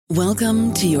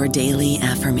Welcome to your daily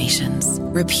affirmations.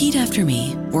 Repeat after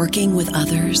me. Working with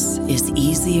others is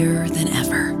easier than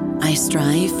ever. I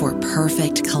strive for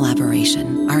perfect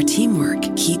collaboration. Our teamwork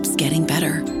keeps getting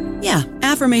better. Yeah,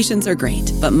 affirmations are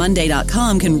great, but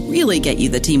Monday.com can really get you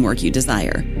the teamwork you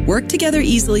desire. Work together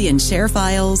easily and share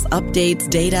files, updates,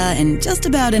 data, and just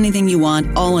about anything you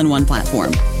want all in one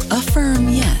platform. Affirm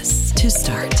yes to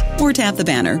start, or tap the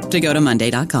banner to go to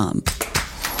Monday.com.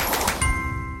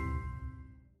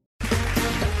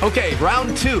 Okay,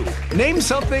 round two. Name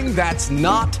something that's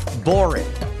not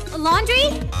boring. A laundry?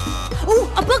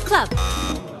 Ooh, a book club.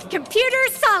 Computer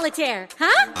solitaire,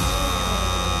 huh?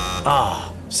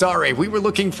 Ah, sorry, we were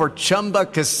looking for Chumba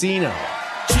Casino.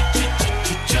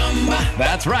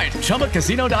 That's right,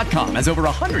 ChumbaCasino.com has over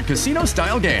 100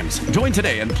 casino-style games. Join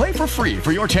today and play for free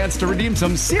for your chance to redeem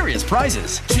some serious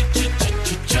prizes.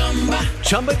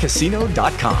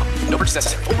 ChumbaCasino.com. No purchase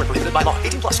necessary. Void where prohibited by law.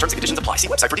 18+ terms and conditions apply. See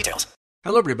website for details.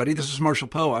 Hello, everybody. This is Marshall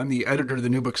Poe. I'm the editor of the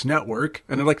New Books Network,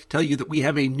 and I'd like to tell you that we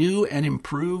have a new and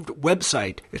improved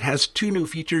website. It has two new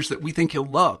features that we think you'll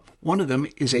love. One of them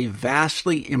is a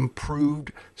vastly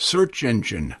improved search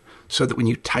engine, so that when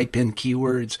you type in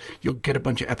keywords, you'll get a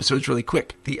bunch of episodes really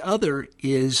quick. The other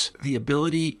is the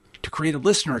ability to create a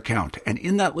listener account. And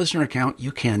in that listener account,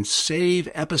 you can save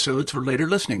episodes for later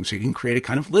listening. So you can create a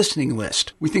kind of listening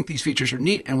list. We think these features are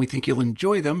neat, and we think you'll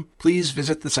enjoy them. Please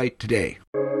visit the site today.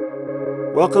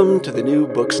 Welcome to the New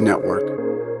Books Network.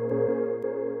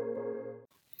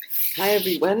 Hi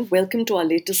everyone, welcome to our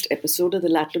latest episode of the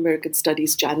Latin American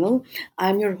Studies channel.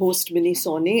 I'm your host Minnie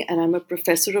Sawhney, and I'm a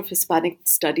professor of Hispanic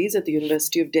Studies at the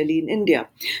University of Delhi in India.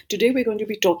 Today we're going to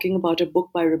be talking about a book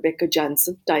by Rebecca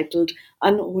Janzen titled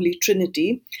Unholy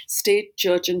Trinity, State,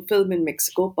 Church and Film in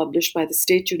Mexico, published by the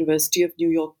State University of New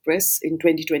York Press in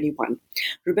 2021.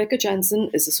 Rebecca Janzen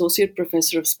is Associate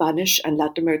Professor of Spanish and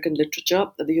Latin American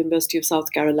Literature at the University of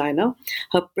South Carolina.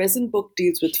 Her present book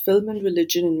deals with film and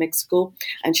religion in Mexico,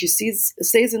 and she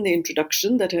says in the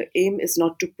introduction that her aim is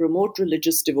not to promote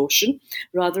religious devotion,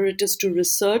 rather it is to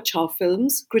research how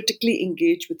films critically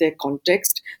engage with their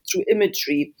context through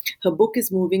imagery. Her book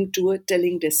is moving to a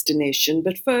telling destination.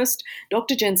 But first,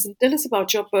 Dr. Janzen, tell us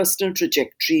about your personal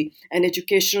trajectory and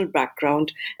educational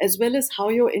background, as well as how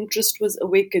your interest was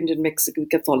awakened in Mexican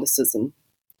Catholicism.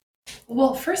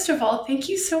 Well, first of all, thank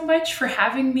you so much for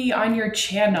having me on your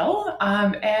channel.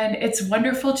 And it's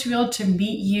wonderful to be able to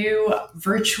meet you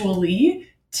virtually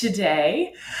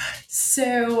today.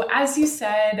 So, as you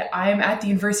said, I'm at the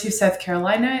University of South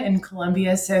Carolina in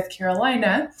Columbia, South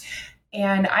Carolina.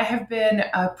 And I have been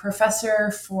a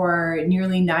professor for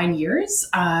nearly 9 years.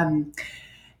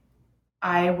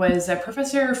 I was a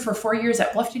professor for 4 years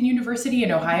at Bluffton University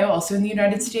in Ohio, also in the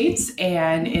United States.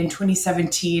 And in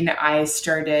 2017, I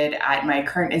started at my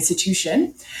current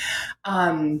institution.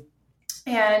 And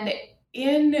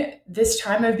in this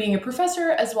time of being a professor,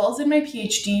 as well as in my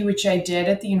PhD, which I did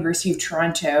at the University of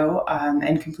Toronto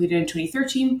and completed in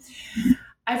 2013,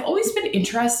 I've always been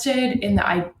interested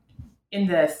in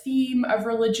the theme of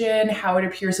religion, how it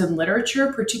appears in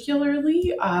literature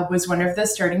particularly, was one of the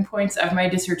starting points of my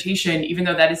dissertation, even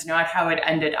though that is not how it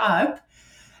ended up.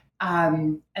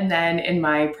 And then in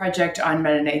my project on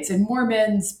Mennonites and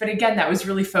Mormons, but again, that was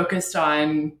really focused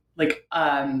on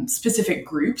specific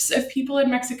groups of people in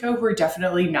Mexico who are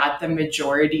definitely not the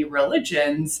majority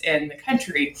religions in the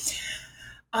country.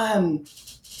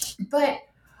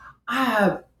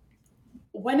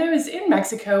 When I was in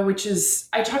Mexico,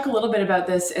 I talk a little bit about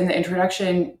this in the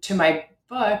introduction to my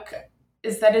book,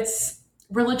 is that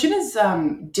religion is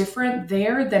different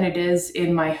there than it is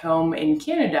in my home in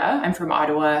Canada. I'm from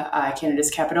Ottawa, Canada's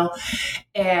capital.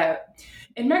 In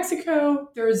Mexico,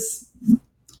 there's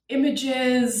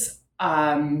images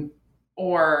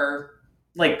or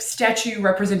like statue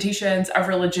representations of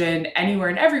religion anywhere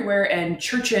and everywhere, and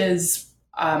churches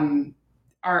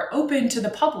are open to the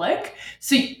public.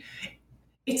 So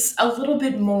it's a little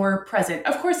bit more present.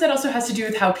 Of course, that also has to do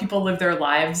with how people live their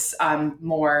lives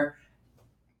more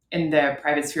in the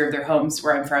private sphere of their homes,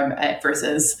 where I'm from,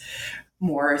 versus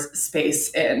more space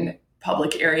in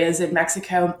public areas in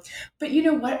Mexico. But you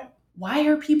know what? Why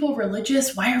are people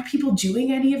religious? Why are people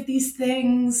doing any of these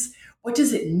things? What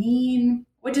does it mean?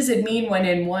 What does it mean when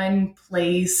in one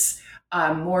place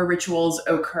more rituals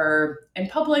occur in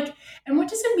public? And what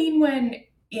does it mean when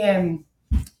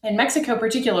in Mexico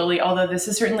particularly, although this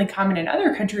is certainly common in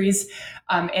other countries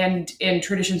and in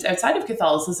traditions outside of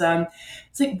Catholicism,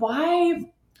 it's like,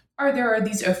 why are there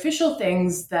these official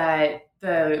things that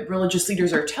the religious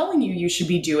leaders are telling you should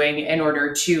be doing in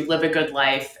order to live a good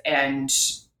life and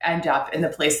end up in the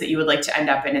place that you would like to end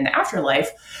up in the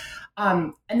afterlife?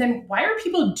 And then why are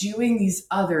people doing these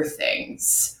other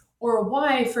things? Or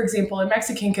why, for example, in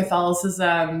Mexican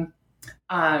Catholicism,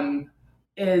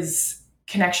 is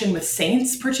connection with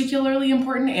saints particularly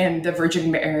important, and the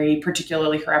Virgin Mary,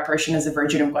 particularly her apparition as a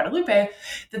Virgin of Guadalupe,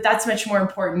 that's much more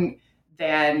important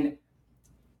than,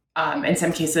 in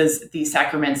some cases, the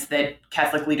sacraments that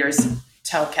Catholic leaders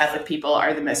tell Catholic people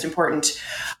are the most important.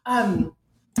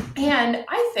 And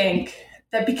I think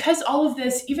that because all of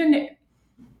this, even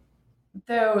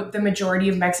though the majority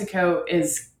of Mexico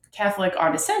is Catholic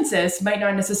on a census, might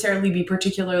not necessarily be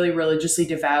particularly religiously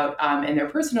devout in their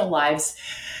personal lives,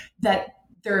 that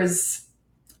there's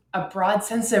a broad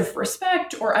sense of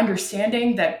respect or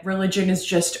understanding that religion is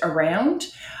just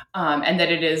around, and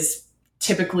that it is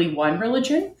typically one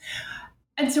religion.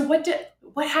 And so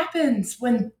what happens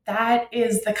when that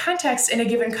is the context in a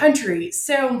given country?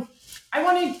 So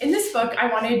in this book,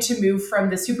 I wanted to move from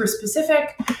the super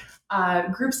specific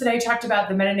groups that I talked about,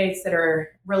 the Mennonites that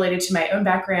are related to my own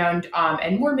background,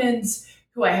 and Mormons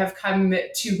who I have come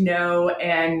to know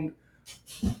and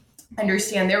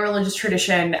understand their religious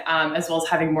tradition, as well as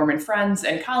having Mormon friends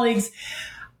and colleagues,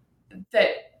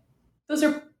 that those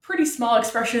are pretty small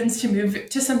expressions to move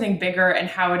to something bigger and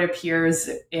how it appears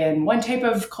in one type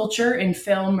of culture in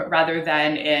film rather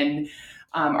than in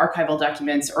archival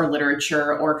documents or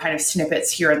literature or kind of snippets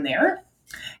here and there.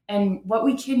 And what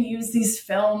we can use these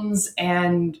films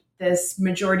and this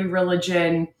majority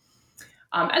religion,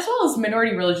 as well as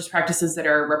minority religious practices that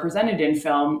are represented in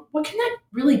film, what can that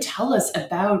really tell us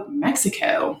about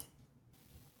Mexico?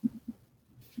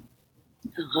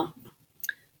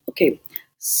 Okay.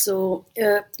 So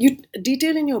you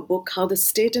detail in your book how the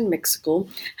state in Mexico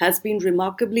has been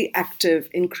remarkably active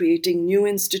in creating new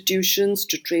institutions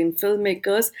to train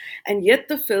filmmakers, and yet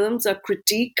the films are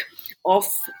critique of,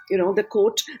 the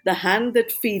quote, the hand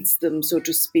that feeds them, so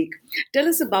to speak. Tell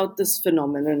us about this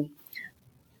phenomenon.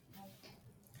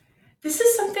 This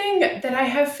is something that I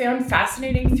have found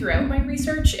fascinating throughout my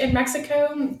research in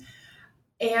Mexico,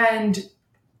 and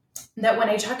that when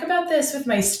I talk about this with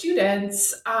my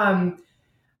students,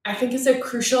 I think is a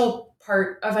crucial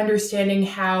part of understanding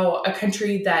how a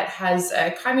country that has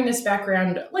a communist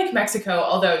background like Mexico,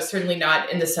 although certainly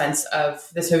not in the sense of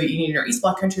the Soviet Union or East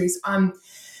Bloc countries,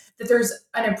 that there's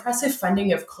an impressive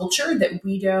funding of culture that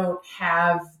we don't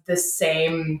have the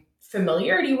same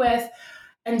familiarity with.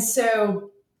 And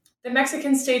so the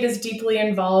Mexican state is deeply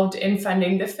involved in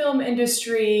funding the film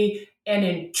industry and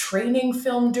in training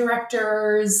film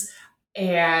directors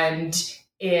and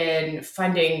in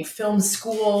funding film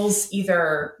schools,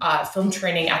 either film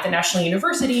training at the National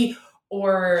University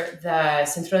or the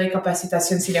Centro de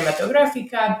Capacitación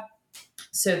Cinematográfica,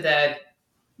 so the,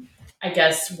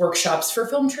 workshops for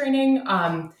film training.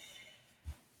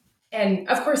 And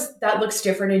of course, that looks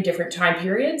different in different time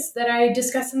periods that I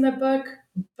discuss in the book.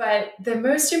 But the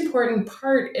most important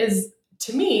part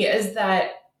to me, is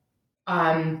that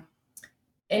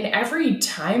in every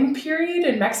time period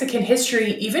in Mexican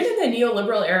history, even in the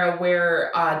neoliberal era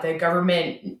where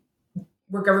government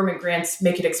grants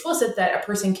make it explicit that a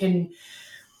person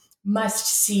must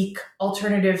seek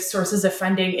alternative sources of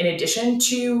funding in addition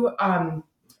to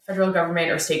federal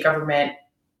government or state government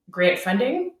grant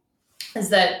funding, is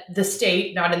that the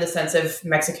state, not in the sense of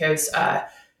Mexico's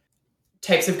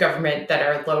types of government that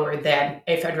are lower than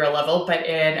a federal level, but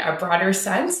in a broader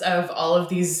sense of all of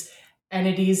these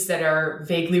entities that are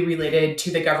vaguely related to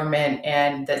the government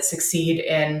and that succeed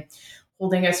in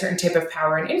holding a certain type of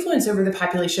power and influence over the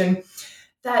population,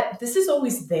 that this is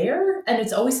always there and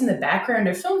it's always in the background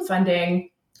of film funding,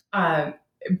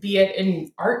 be it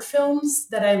in art films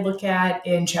that I look at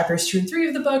in chapters 2 and 3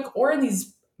 of the book, or in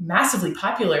these massively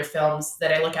popular films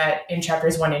that I look at in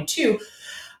chapters 1 and 2.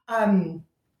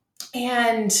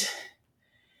 And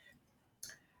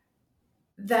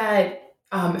that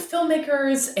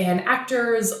filmmakers and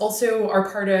actors also are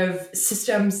part of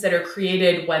systems that are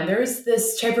created when there's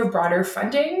this type of broader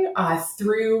funding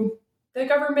through the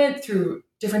government, through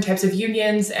different types of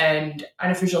unions and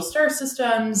unofficial star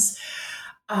systems.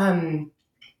 And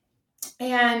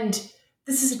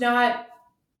this is not,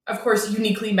 of course,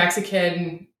 uniquely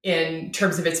Mexican in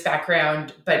terms of its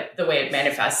background, but the way it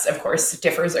manifests, of course,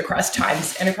 differs across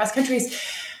times and across countries.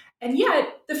 And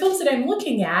yet, the films that I'm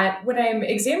looking at, when I'm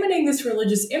examining this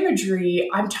religious imagery,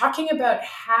 I'm talking about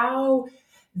how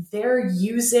they're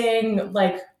using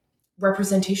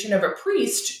representation of a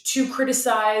priest to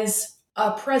criticize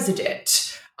a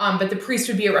president. But the priest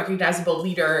would be a recognizable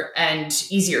leader and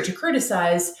easier to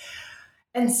criticize.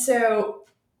 And so,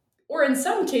 or in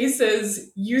some cases,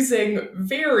 using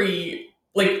very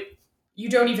you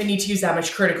don't even need to use that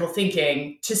much critical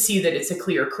thinking to see that it's a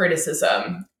clear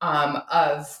criticism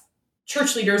of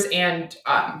church leaders and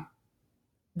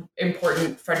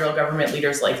important federal government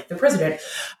leaders like the president,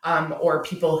 or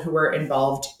people who were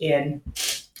involved in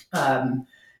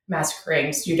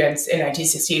massacring students in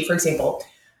 1968, for example.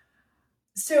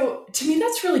 So to me,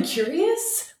 that's really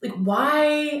curious. Like,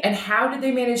 why and how did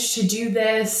they manage to do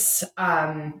this?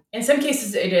 In some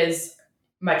cases, it is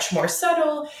much more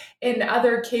subtle. In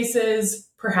other cases,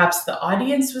 perhaps the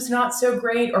audience was not so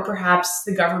great, or perhaps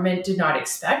the government did not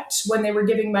expect when they were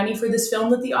giving money for this film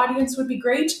that the audience would be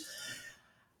great.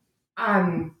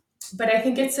 But I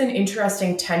think it's an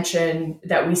interesting tension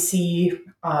that we see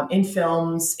in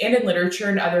films and in literature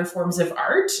and other forms of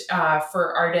art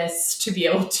for artists to be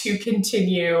able to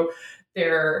continue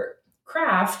their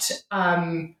craft,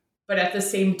 but at the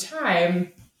same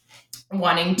time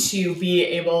wanting to be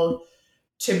able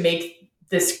to make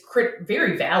this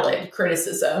very valid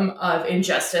criticism of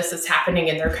injustice that's happening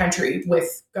in their country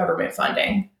with government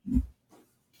funding.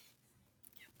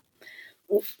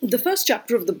 The first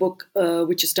chapter of the book,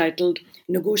 which is titled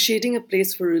Negotiating a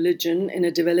Place for Religion in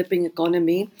a Developing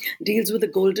Economy, deals with the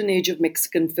golden age of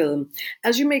Mexican film.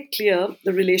 As you make clear,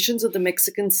 the relations of the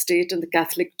Mexican state and the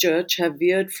Catholic Church have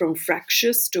veered from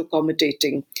fractious to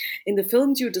accommodating. In the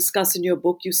films you discuss in your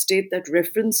book, you state that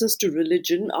references to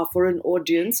religion are for an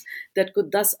audience that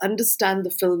could thus understand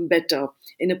the film better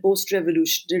in a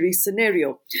post-revolutionary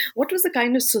scenario. What was the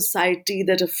kind of society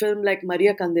that a film like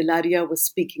Maria Candelaria was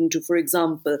speaking to, for example?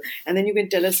 And then you can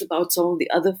tell us about some of the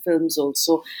other films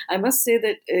also. I must say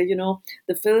that,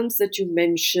 the films that you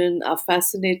mention are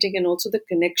fascinating, and also the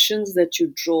connections that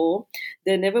you draw,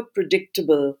 they're never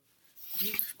predictable.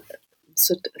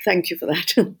 So thank you for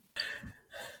that.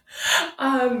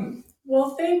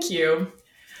 Well, thank you.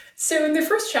 So in the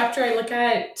first chapter, I look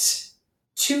at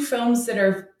two films that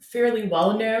are fairly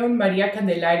well-known, Maria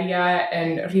Candelaria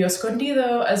and Rio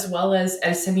Escondido, as well as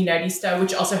El Seminarista,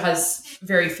 which also has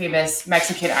very famous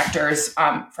Mexican actors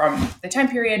from the time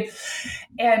period.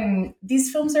 And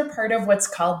these films are part of what's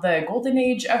called the Golden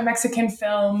Age of Mexican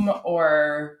film,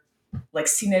 or like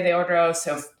Cine de Oro.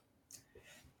 So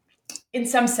in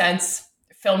some sense,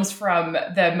 films from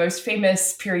the most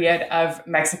famous period of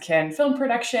Mexican film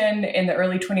production in the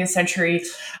early 20th century,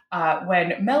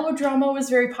 when melodrama was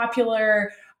very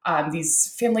popular,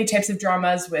 these family types of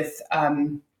dramas with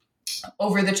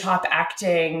over-the-top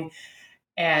acting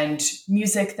and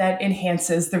music that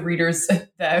enhances the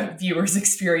viewer's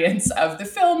experience of the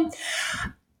film.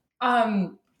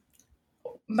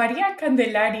 Maria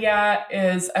Candelaria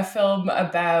is a film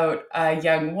about a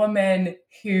young woman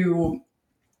who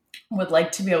would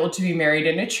like to be able to be married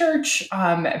in a church,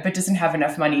 but doesn't have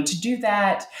enough money to do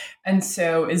that. And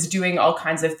so is doing all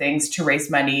kinds of things to raise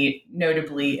money.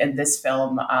 Notably in this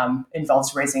film,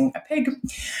 involves raising a pig.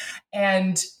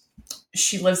 And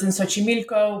she lives in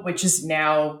Xochimilco, which is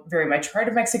now very much part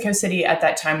of Mexico City. At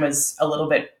that time was a little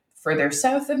bit further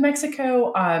south of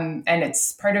Mexico. And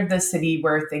it's part of the city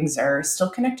where things are still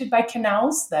connected by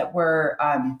canals that were,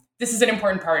 this is an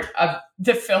important part of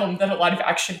the film, that a lot of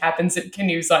action happens in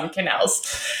canoes on canals.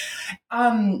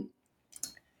 And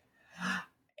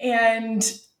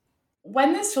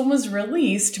when this film was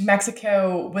released,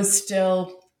 Mexico was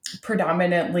still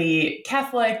predominantly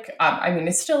Catholic.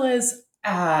 It still is.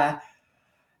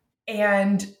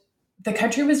 And the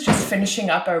country was just finishing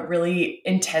up a really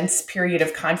intense period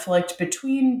of conflict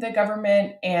between the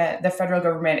government and the federal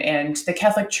government and the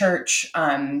Catholic Church,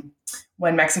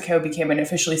 when Mexico became an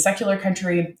officially secular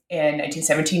country in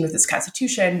 1917 with its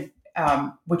constitution,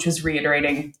 which was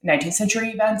reiterating 19th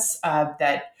century events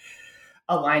that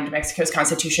aligned Mexico's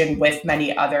constitution with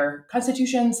many other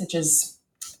constitutions, such as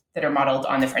that are modeled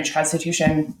on the French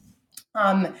Constitution.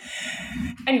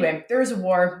 Anyway, there was a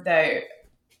war, the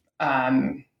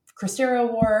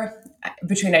Cristero War,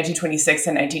 between 1926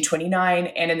 and 1929.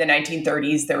 And in the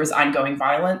 1930s, there was ongoing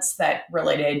violence that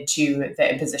related to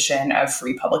the imposition of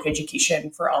free public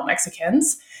education for all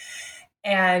Mexicans.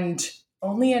 And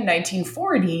only in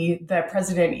 1940, the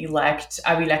president-elect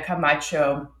Avila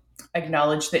Camacho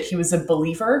acknowledged that he was a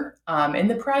believer in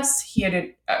the press. He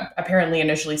had apparently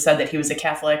initially said that he was a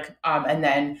Catholic, and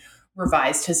then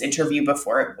revised his interview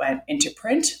before it went into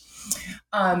print.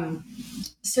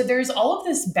 So there's all of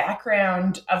this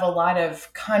background of a lot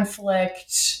of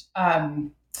conflict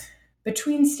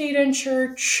between state and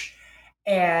church.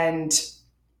 And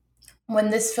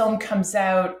when this film comes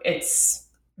out, it's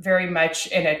very much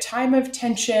in a time of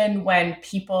tension when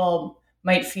people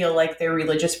might feel like their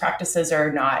religious practices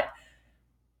are not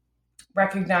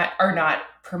recognized, are not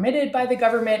permitted by the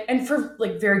government, and for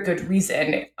like very good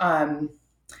reason.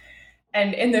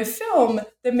 And in the film,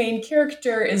 the main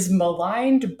character is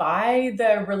maligned by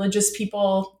the religious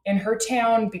people in her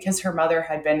town because her mother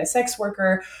had been a sex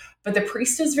worker, but the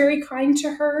priest is very kind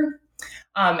to her.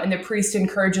 And the priest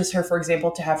encourages her, for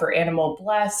example, to have her animal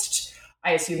blessed.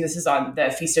 I assume this is on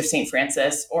the Feast of St.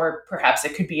 Francis, or perhaps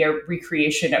it could be a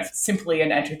recreation of simply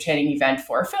an entertaining event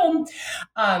for a film.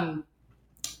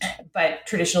 But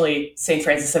traditionally, St.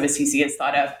 Francis of Assisi is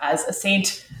thought of as a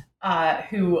saint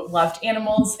who loved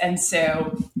animals. And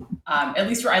so, at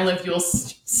least where I live, you'll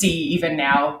see even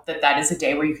now that is a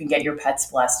day where you can get your pets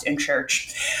blessed in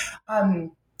church.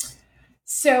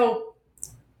 So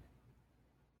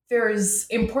there's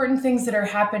important things that are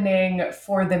happening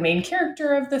for the main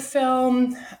character of the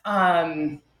film,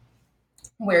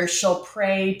 where she'll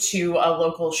pray to a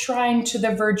local shrine to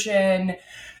the Virgin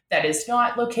that is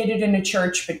not located in a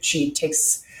church, but she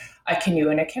takes a canoe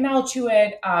and a canal to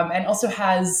it, and also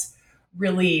has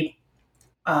really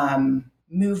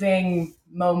moving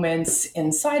moments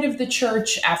inside of the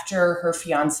church after her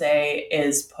fiance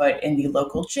is put in the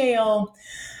local jail.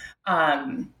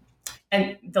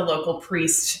 And the local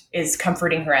priest is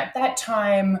comforting her at that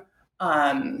time.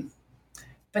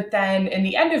 But then in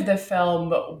the end of the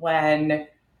film, when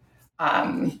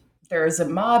there's a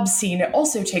mob scene, it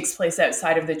also takes place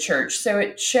outside of the church. So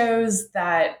it shows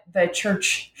that the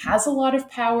church has a lot of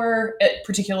power,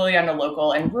 particularly on a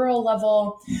local and rural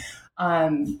level.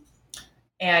 And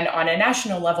on a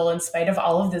national level, in spite of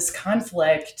all of this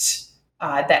conflict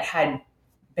that had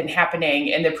been happening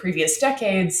in the previous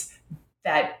decades,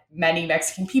 that many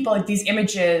Mexican people, like these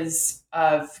images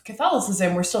of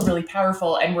Catholicism were still really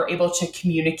powerful and were able to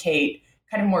communicate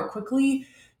kind of more quickly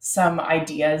some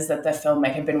ideas that the film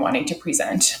might have been wanting to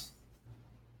present.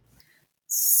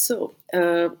 So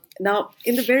now,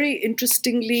 in the very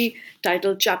interestingly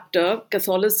titled chapter,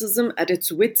 Catholicism at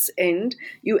its wit's end,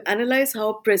 you analyze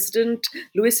how President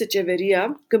Luis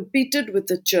Echeverria competed with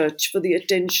the church for the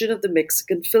attention of the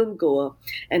Mexican filmgoer,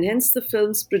 and hence the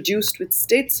films produced with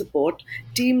state support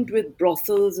teamed with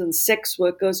brothels and sex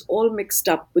workers all mixed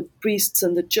up with priests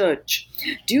and the church.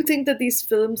 Do you think that these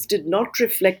films did not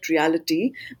reflect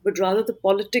reality, but rather the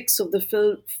politics of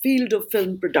the field of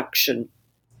film production?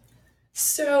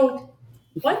 So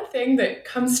one thing that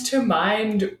comes to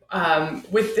mind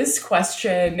with this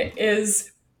question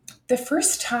is the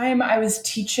first time I was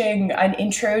teaching an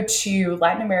intro to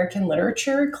Latin American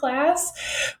literature class,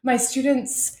 my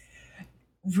students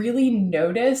really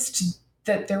noticed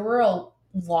that there were a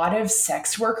lot of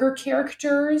sex worker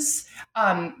characters,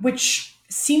 which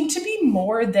seem to be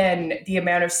more than the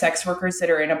amount of sex workers that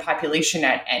are in a population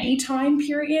at any time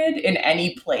period in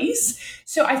any place.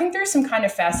 So I think there's some kind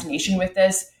of fascination with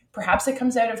this. Perhaps it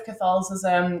comes out of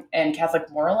Catholicism and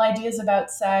Catholic moral ideas about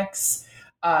sex,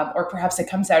 or perhaps it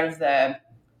comes out of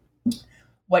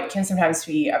what can sometimes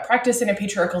be a practice in a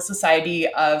patriarchal society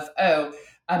of, a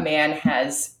man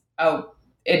has a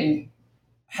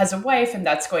wife, and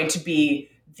that's going to be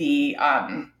the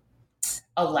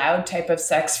allowed type of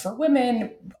sex for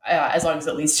women, as long as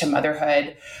it leads to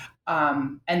motherhood.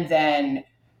 And then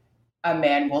a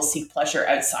man will seek pleasure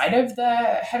outside of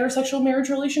the heterosexual marriage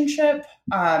relationship.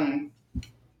 That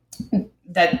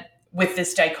with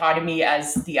this dichotomy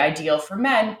as the ideal for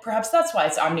men, perhaps that's why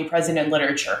it's omnipresent in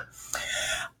literature.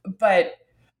 But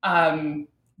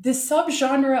this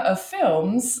subgenre of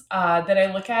films that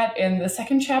I look at in the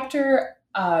second chapter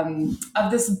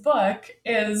of this book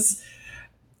is,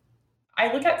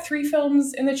 I look at 3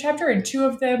 films in the chapter, and 2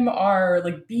 of them are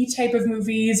like B type of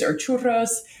movies or churros.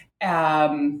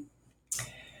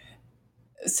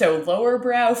 So lower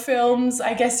brow films,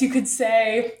 I guess you could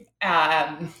say,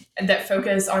 that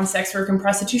focus on sex work and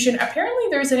prostitution. Apparently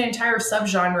there's an entire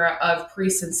subgenre of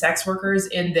priests and sex workers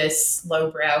in this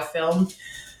lowbrow film.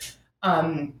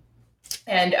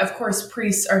 And of course,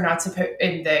 priests are not supposed,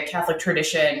 in the Catholic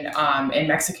tradition in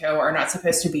Mexico, are not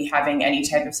supposed to be having any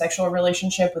type of sexual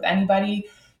relationship with anybody.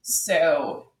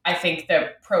 So I think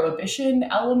the prohibition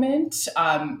element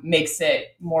makes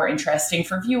it more interesting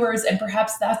for viewers. And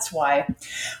perhaps that's why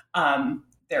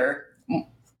they're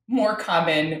more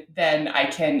common than I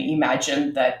can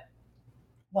imagine that.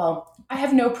 Well, I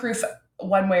have no proof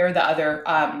one way or the other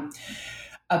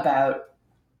about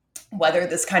whether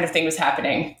this kind of thing was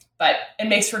happening. But it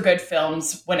makes for good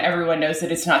films when everyone knows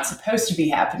that it's not supposed to be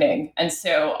happening. And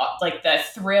so like the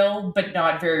thrill, but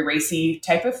not very racy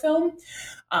type of film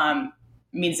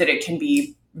means that it can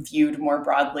be viewed more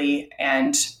broadly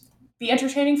and be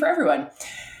entertaining for everyone.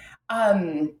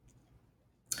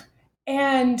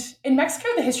 And in Mexico,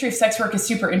 the history of sex work is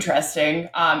super interesting.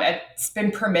 It's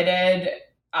been permitted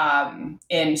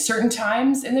in certain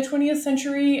times in the 20th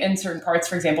century, in certain parts,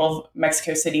 for example, of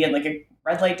Mexico City in like a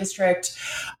red light district.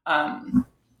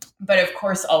 But of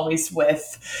course, always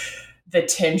with the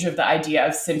tinge of the idea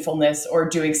of sinfulness or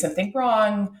doing something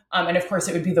wrong. And of course,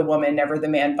 it would be the woman, never the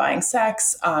man, buying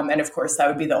sex. And of course, that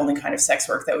would be the only kind of sex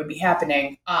work that would be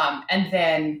happening. And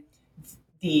then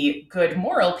the good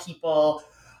moral people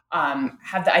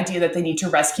have the idea that they need to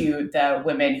rescue the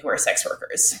women who are sex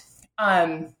workers.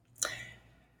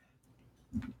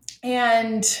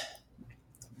 And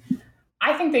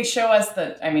I think they show us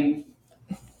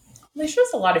they show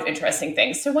us a lot of interesting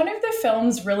things. So one of the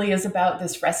films really is about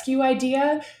this rescue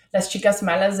idea, Las Chicas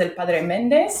Malas del Padre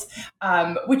Méndez,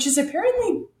 which is a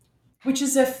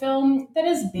film that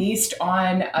is based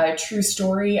on a true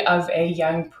story of a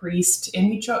young priest in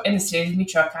the state of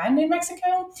Michoacan in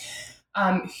Mexico,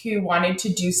 who wanted to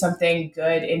do something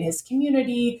good in his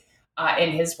community,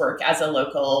 in his work as a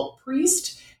local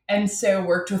priest, and so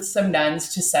worked with some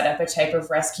nuns to set up a type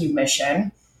of rescue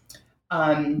mission.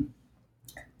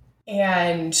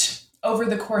 And over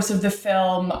the course of the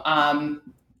film,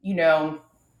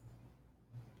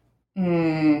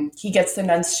 he gets the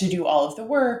nuns to do all of the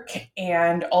work.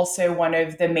 And also one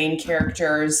of the main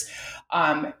characters,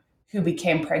 who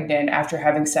became pregnant after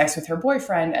having sex with her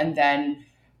boyfriend and then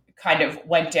kind of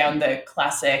went down the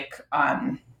classic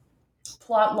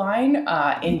plot line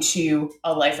into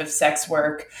a life of sex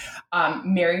work,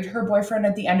 married her boyfriend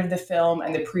at the end of the film,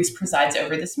 and the priest presides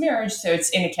over this marriage. So it's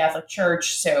in a Catholic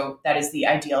church. So that is the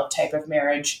ideal type of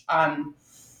marriage.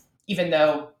 Even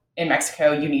though in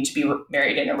Mexico, you need to be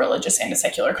married in a religious and a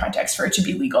secular context for it to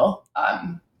be legal.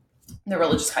 The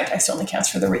religious context only counts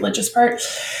for the religious part,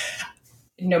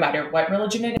 no matter what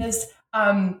religion it is.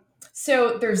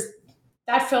 So there's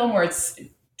that film where it's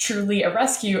truly a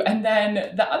rescue. And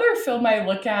then the other film I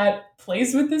look at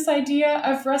plays with this idea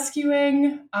of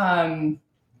rescuing,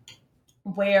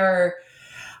 where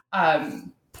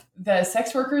the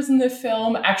sex workers in the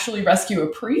film actually rescue a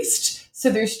priest. So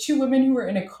there's two women who are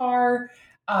in a car,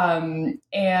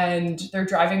 and they're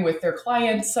driving with their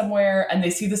clients somewhere, and they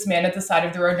see this man at the side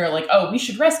of the road, and they're like, oh, we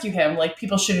should rescue him. Like,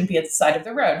 people shouldn't be at the side of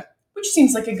the road, which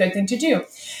seems like a good thing to do.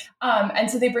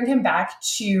 And so they bring him back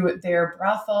to their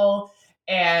brothel,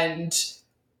 and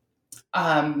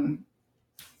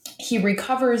he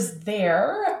recovers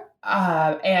there,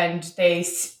 and they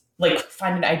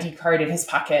find an ID card in his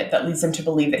pocket that leads them to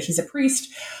believe that he's a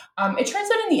priest. It turns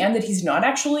out in the end that he's not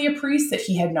actually a priest, that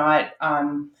he had not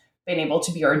been able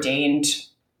to be ordained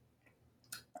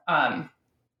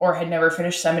or had never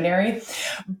finished seminary.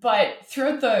 But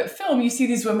throughout the film, you see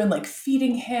these women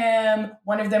feeding him.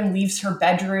 One of them leaves her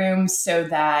bedroom so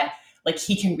that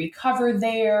he can recover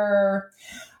there,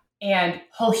 and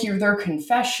he'll hear their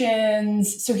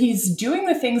confessions. So he's doing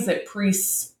the things that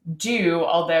priests do,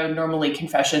 although normally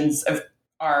confessions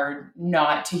are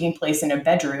not taking place in a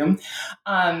bedroom.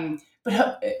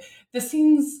 But the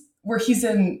scenes where he's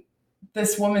in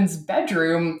this woman's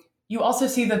bedroom, you also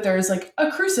see that there's a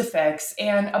crucifix,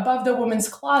 and above the woman's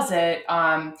closet,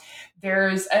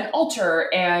 there's an altar,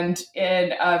 and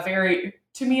in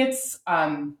to me, it's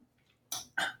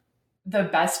the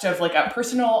best of a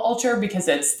personal altar, because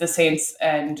it's the saints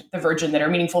and the Virgin that are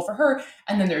meaningful for her.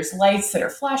 And then there's lights that are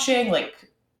flashing,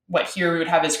 what here we would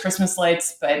have as Christmas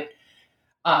lights. But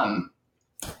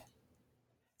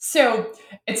so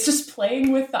it's just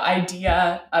playing with the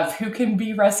idea of who can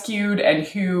be rescued and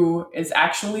who is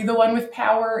actually the one with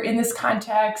power in this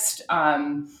context.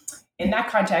 In that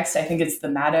context, I think it's the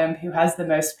madam who has the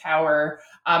most power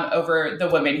over the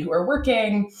women who are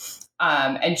working.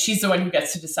 And she's the one who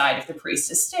gets to decide if the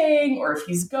priest is staying or if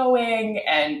he's going,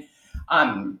 and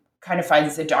kind of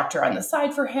finds a doctor on the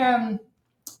side for him.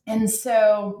 And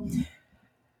so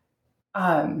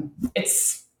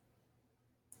it's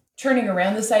turning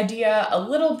around this idea a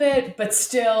little bit, but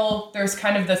still there's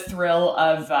kind of the thrill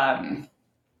of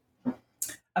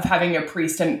having a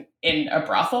priest in a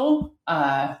brothel,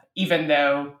 even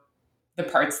though the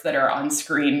parts that are on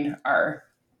screen are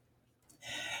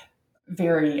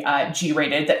very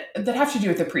G-rated, that have to do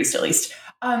with the priest, at least.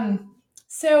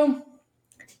 So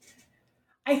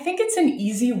I think it's an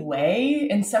easy way,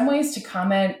 in some ways, to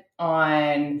comment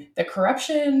on the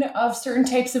corruption of certain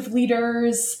types of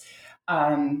leaders.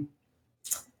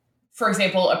 For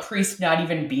example, a priest not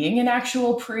even being an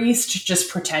actual priest, just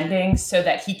pretending so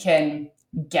that he can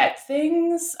get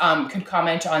things. Could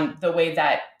comment on the way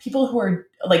that people who are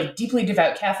deeply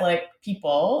devout Catholic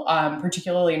people,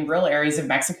 particularly in rural areas of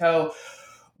Mexico,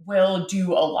 will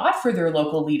do a lot for their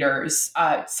local leaders,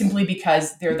 simply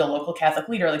because they're the local Catholic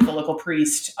leader, the local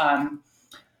priest.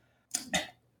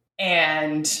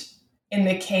 And in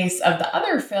the case of the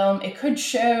other film, it could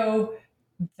show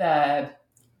the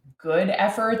good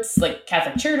efforts, like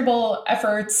Catholic charitable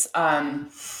efforts.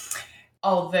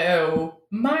 Although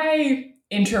my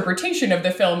interpretation of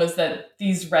the film is that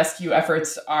these rescue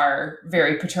efforts are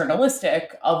very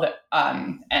paternalistic,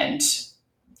 and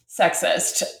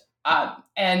sexist.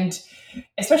 And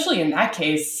especially in that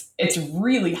case, it's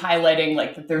really highlighting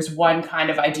like that there's one kind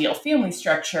of ideal family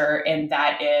structure, and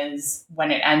that is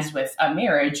when it ends with a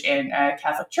marriage in a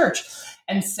Catholic church.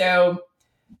 And so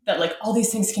that like all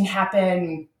these things can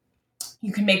happen,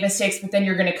 you can make mistakes, but then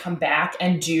you're going to come back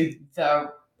and do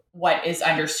what is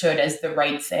understood as the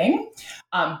right thing,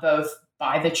 both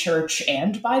by the church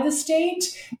and by the state,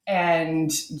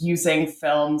 and using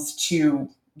films to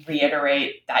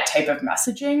reiterate that type of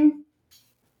messaging.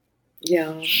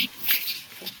 Yeah.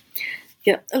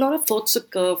 Yeah, a lot of thoughts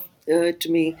occur to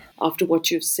me after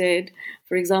what you've said.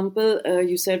 For example,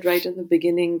 you said right in the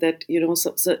beginning that,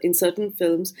 so in certain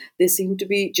films, there seem to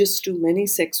be just too many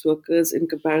sex workers in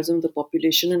comparison with the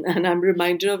population. And I'm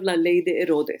reminded of La Ley de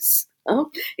Herodes.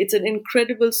 It's an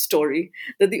incredible story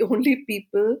that the only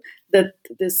people that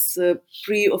this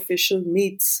pre-official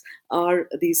meets are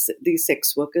these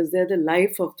sex workers. They're the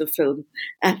life of the film.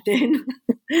 And then,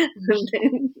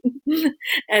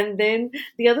 and then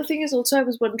the other thing is also, I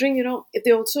was wondering, if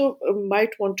they also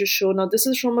might want to show, now this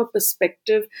is from a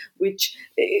perspective which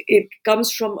it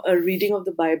comes from a reading of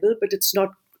the Bible, but it's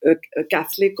not a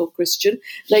Catholic or Christian.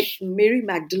 Like Mary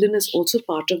Magdalene is also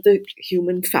part of the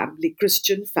human family,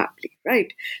 Christian family,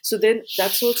 right? So then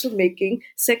that's also making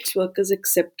sex workers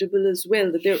acceptable as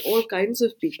well, that there are all kinds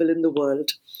of people in the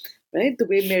world, right? The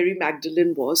way Mary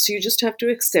Magdalene was. So you just have to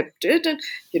accept it, and,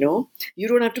 you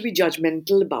don't have to be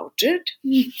judgmental about it.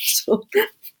 So,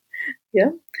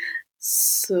 yeah.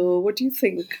 So what do you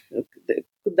think?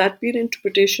 Could that be an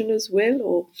interpretation as well,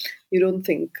 or you don't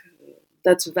think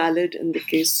that's valid in the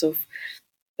case of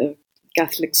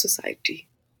Catholic society?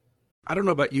 I don't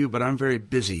know about you, but I'm very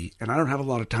busy and I don't have a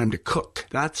lot of time to cook.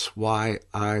 That's why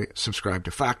I subscribe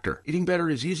to Factor. Eating better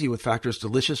is easy with Factor's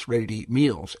delicious, ready-to-eat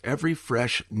meals. Every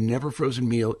fresh, never frozen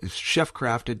meal is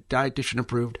chef-crafted, dietitian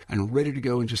approved, and ready to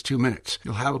go in just 2 minutes.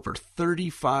 You'll have over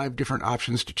 35 different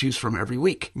options to choose from every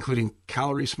week, including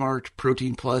Calorie Smart,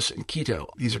 Protein Plus, and Keto.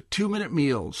 These are 2-minute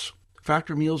meals.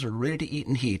 Factor meals are ready to eat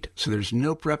and heat, so there's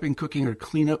no prepping, cooking, or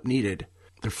cleanup needed.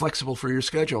 They're flexible for your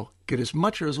schedule. Get as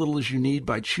much or as little as you need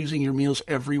by choosing your meals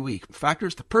every week. Factor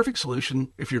is the perfect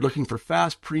solution if you're looking for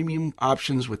fast, premium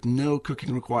options with no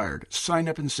cooking required. Sign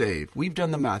up and save. We've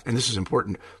done the math, and this is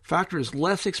important. Factor is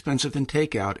less expensive than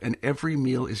takeout, and every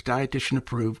meal is dietitian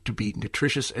approved to be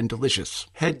nutritious and delicious.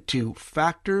 Head to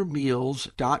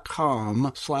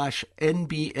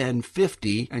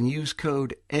factormeals.com/NBN50 and use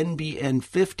code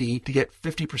NBN50 to get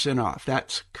 50% off.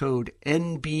 That's code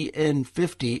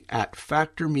NBN50 at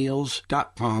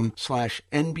factormeals.com/NBN50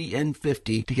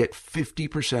 to get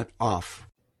 50% off.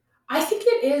 I think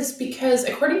it is because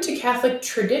according to Catholic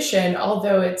tradition,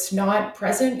 although it's not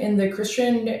present in the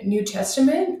Christian New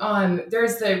Testament,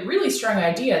 there's the really strong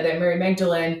idea that Mary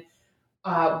Magdalene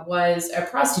was a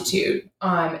prostitute,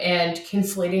 and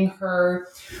conflating her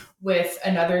with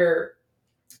another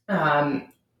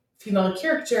female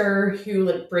character who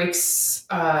like breaks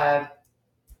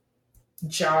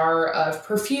jar of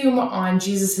perfume on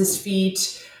Jesus's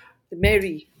feet.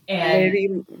 Mary.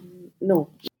 No,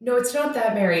 it's not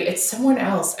that Mary. It's someone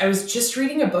else. I was just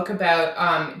reading a book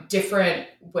about different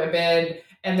women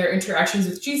and their interactions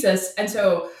with Jesus, and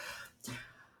so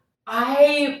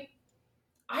I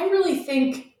really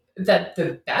think that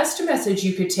the best message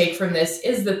you could take from this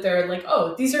is that they're like,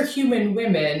 oh, these are human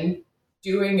women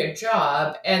doing a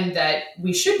job, and that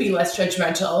we should be less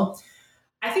judgmental.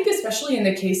 I think especially in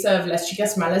the case of Las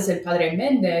Chicas Malas del Padre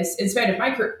Méndez, in spite of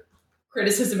my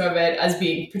criticism of it as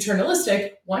being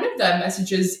paternalistic, one of the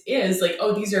messages is like,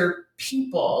 oh, these are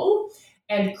people,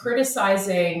 and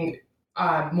criticizing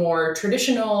more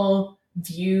traditional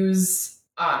views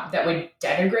that would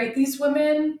denigrate these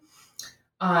women.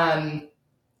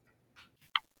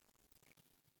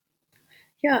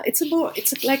 Yeah, it's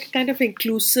like a kind of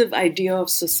inclusive idea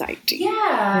of society.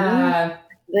 Yeah.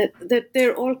 That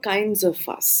there are all kinds of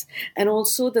us, and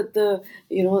also that the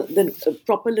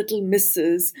proper little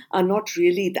misses are not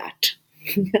really that.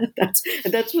 That's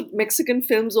what Mexican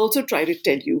films also try to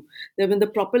tell you, that when the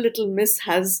proper little miss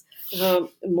has a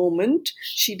moment,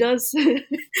 she does,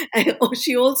 or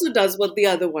she also does what the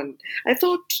other one. I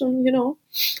thought, and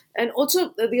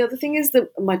also the other thing is the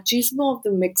machismo of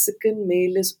the Mexican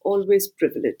male is always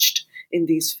privileged in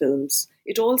these films.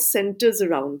 It all centers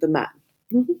around the man.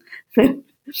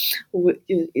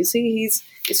 You see,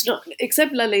 it's not,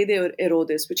 except La Ley de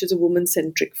Herodes, which is a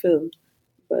woman-centric film.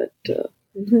 But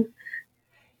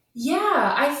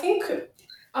Yeah, I think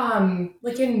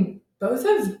like in both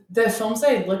of the films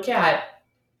I look at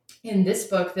in this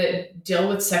book that deal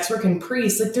with sex work and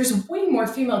priests, like there's way more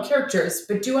female characters,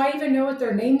 but do I even know what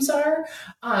their names are?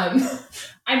 Um,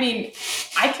 I mean,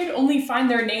 I could only find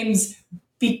their names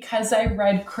because I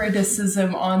read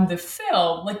criticism on the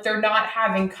film. Like they're not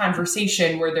having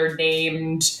conversation where they're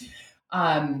named,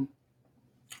 um,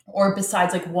 or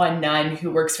besides like one nun who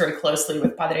works very closely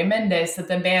with Padre Mendes, that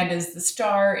the man is the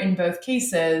star in both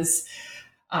cases.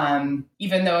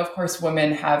 Even though, of course,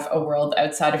 women have a world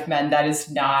outside of men, that is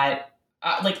not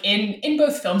like in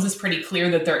both films. It's pretty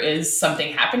clear that there is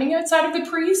something happening outside of the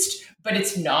priest, but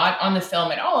it's not on the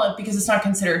film at all because it's not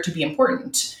considered to be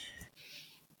important.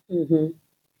 mhm.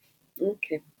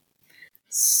 Okay.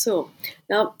 So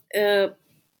now,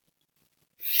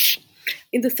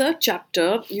 in the third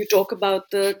chapter, you talk about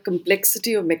the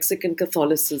complexity of Mexican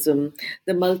Catholicism,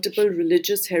 the multiple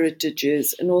religious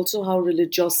heritages, and also how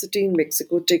religiosity in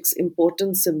Mexico takes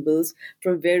important symbols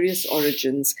from various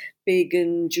origins: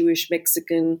 pagan, Jewish,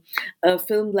 Mexican. A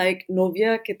film like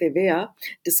Novia que te vea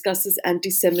discusses anti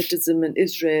Semitism in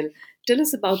Israel. Tell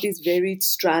us about these varied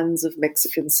strands of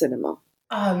Mexican cinema.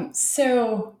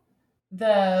 So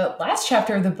the last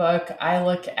chapter of the book, I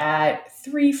look at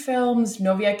three films: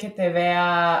 Novia que te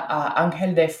vea,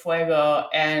 Ángel de Fuego,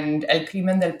 and El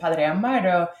crimen del padre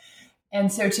Amaro. And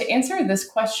so to answer this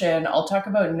question, I'll talk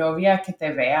about Novia que te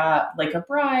vea, Like a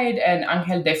Bride, and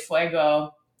Ángel de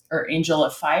Fuego, or Angel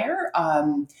of Fire,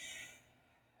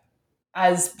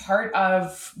 as part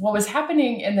of what was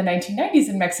happening in the 1990s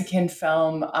in Mexican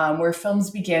film, where films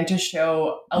began to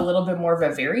show a little bit more of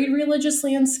a varied religious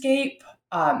landscape.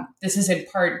 This is in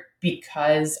part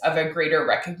because of a greater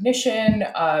recognition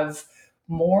of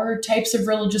more types of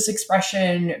religious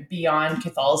expression beyond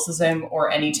Catholicism or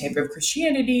any type of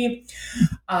Christianity.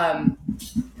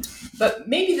 But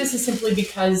maybe this is simply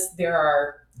because there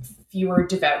are fewer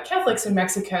devout Catholics in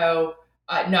Mexico,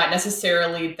 not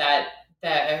necessarily that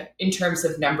in terms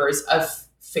of numbers of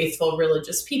faithful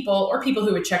religious people or people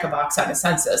who would check a box on a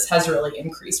census has really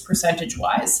increased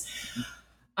percentage-wise.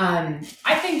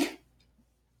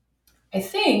 I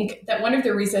think that one of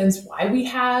the reasons why we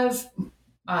have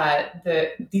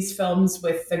these films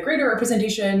with the greater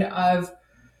representation of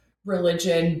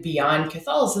religion beyond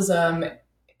Catholicism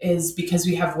is because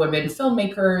we have women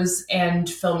filmmakers and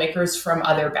filmmakers from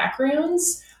other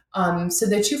backgrounds. So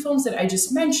the two films that I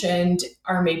just mentioned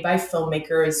are made by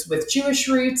filmmakers with Jewish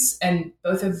roots, and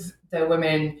both of the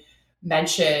women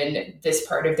mention this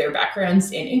part of their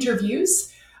backgrounds in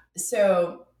interviews.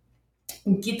 So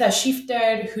Gita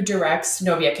Schifter, who directs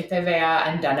Novia que te vea,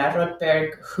 and Dana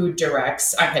Rothberg, who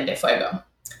directs Ángel de Fuego.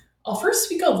 I'll first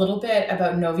speak a little bit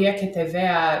about Novia que te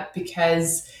vea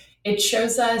because it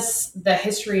shows us the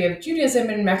history of Judaism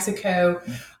in Mexico,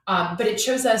 but it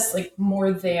shows us like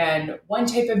more than one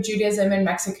type of Judaism in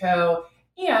Mexico,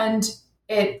 and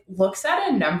it looks at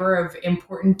a number of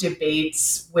important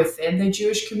debates within the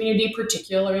Jewish community,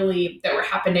 particularly that were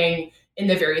happening in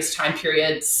the various time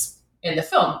periods in the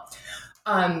film.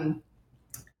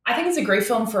 I think it's a great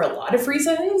film for a lot of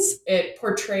reasons. It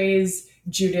portrays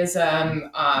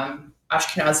Judaism,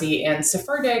 Ashkenazi and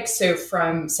Sephardic, so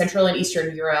from Central and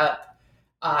Eastern Europe,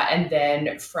 and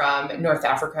then from North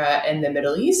Africa and the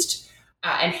Middle East,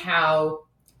 and how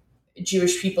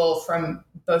Jewish people from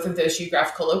both of those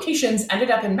geographical locations ended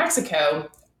up in Mexico,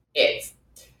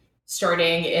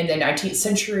 starting in the 19th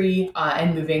century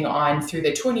and moving on through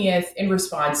the 20th in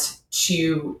response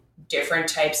to different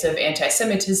types of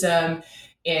anti-Semitism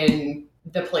in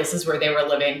the places where they were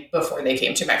living before they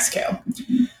came to Mexico.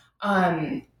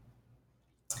 And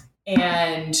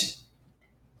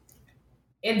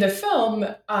in the film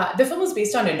is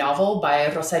based on a novel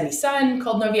by Rosa Nissan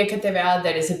called Novia que te vea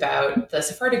that is about the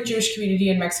Sephardic Jewish community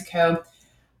in Mexico.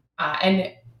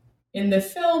 And in the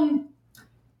film,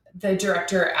 the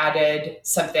director added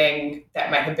something that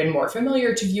might have been more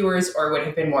familiar to viewers or would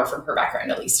have been more from her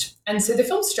background, at least. And so the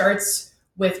film starts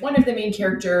with one of the main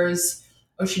characters,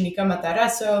 Oshinika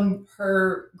Matarazo,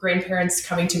 her grandparents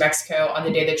coming to Mexico on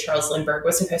the day that Charles Lindbergh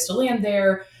was supposed to land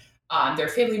there. Their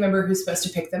family member who's supposed to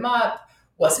pick them up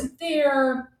wasn't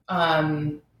there,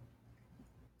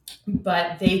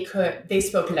 but they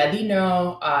spoke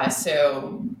Ladino,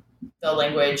 so the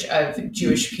language of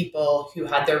Jewish people who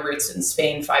had their roots in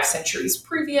Spain 5 centuries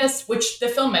previous, which the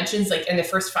film mentions like in the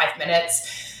first 5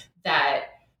 minutes, that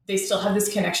they still have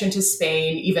this connection to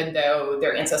Spain, even though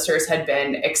their ancestors had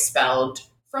been expelled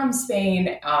from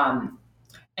Spain.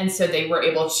 And And so they were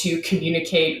able to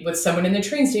communicate with someone in the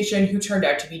train station who turned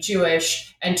out to be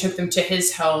Jewish and took them to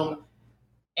his home.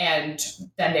 And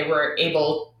then they were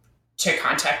able to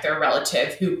contact their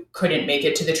relative who couldn't make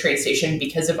it to the train station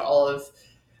because of all of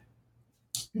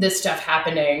this stuff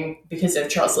happening because of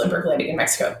Charles Lindbergh landing in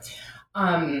Mexico.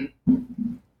 And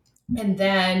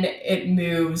then it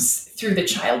moves through the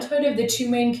childhood of the two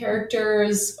main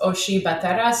characters, Oshi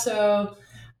Bataraso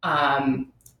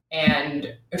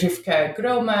and Rivka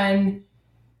Groman,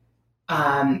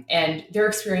 and their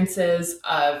experiences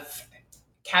of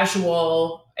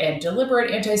casual and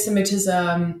deliberate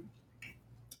anti-Semitism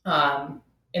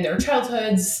in their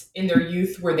childhoods, in their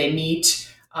youth, where they meet,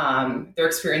 their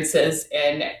experiences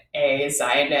in a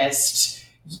Zionist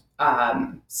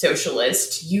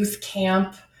socialist youth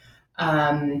camp,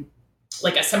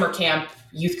 like a summer camp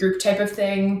youth group type of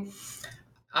thing,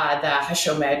 the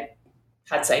Hashomet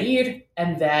Hatzair,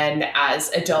 and then as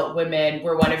adult women,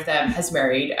 where one of them has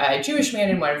married a Jewish man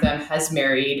and one of them has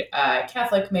married a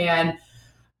Catholic man,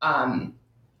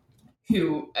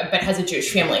 who but has a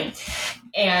Jewish family,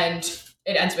 and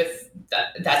it ends with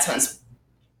that sounds.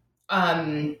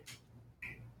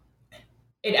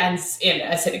 It ends in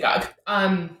a synagogue,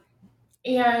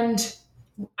 and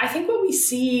I think what we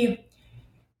see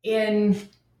in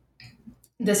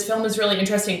this film is really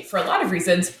interesting for a lot of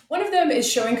reasons. One of them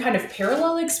is showing kind of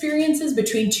parallel experiences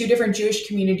between two different Jewish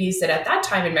communities that at that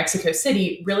time in Mexico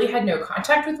City really had no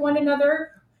contact with one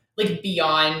another, like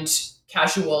beyond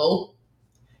casual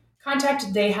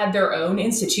contact. They had their own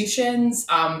institutions.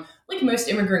 Like most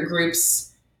immigrant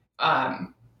groups,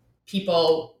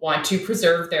 people want to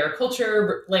preserve their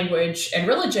culture, language, and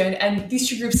religion. And these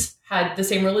two groups had the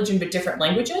same religion but different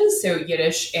languages, so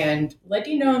Yiddish and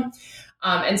Ladino.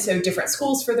 And so different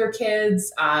schools for their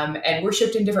kids, and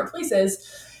worshipped in different places.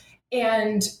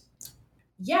 And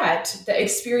yet the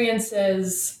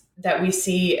experiences that we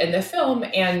see in the film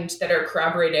and that are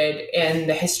corroborated in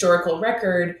the historical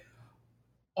record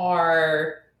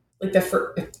are like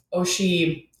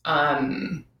Oshi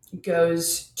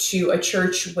goes to a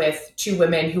church with two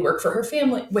women who work for her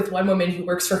family, with one woman who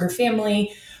works for her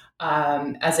family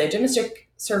as a domestic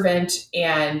servant,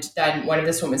 and then one of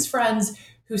this woman's friends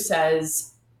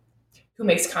who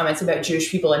makes comments about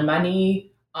Jewish people and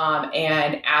money,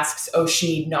 and asks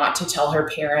Oshi not to tell her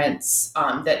parents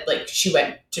that like she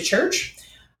went to church.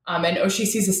 And Oshi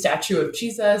sees a statue of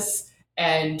Jesus,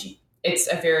 and it's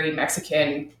a very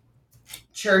Mexican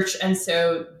church. And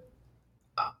so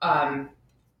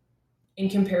in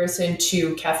comparison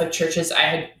to Catholic churches I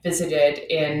had visited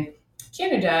in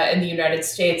Canada and the United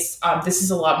States, this is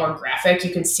a lot more graphic.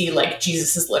 You can see like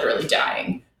Jesus is literally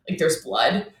dying. Like there's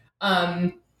blood.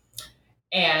 And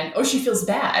Oshi feels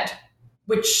bad,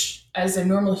 which as a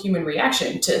normal human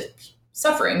reaction to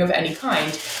suffering of any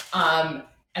kind, and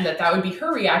that would be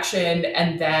her reaction.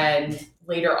 And then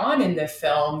later on in the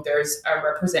film, there's a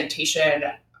representation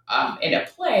in a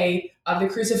play of the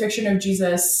crucifixion of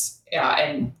Jesus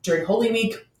and during Holy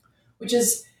Week, which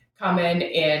is common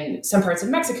in some parts of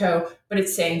Mexico, but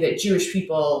it's saying that Jewish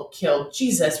people killed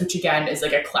Jesus, which again is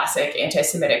like a classic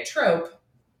anti-Semitic trope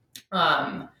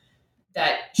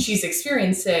that she's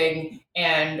experiencing,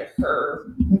 and her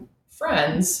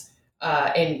friends,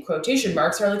 in quotation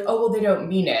marks, are like, oh, well, they don't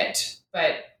mean it.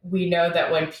 But we know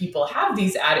that when people have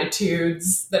these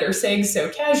attitudes that are saying so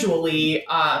casually,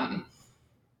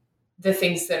 the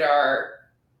things that are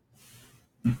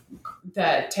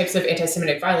the types of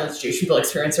anti-Semitic violence Jewish people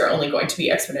experience are only going to be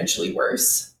exponentially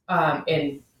worse.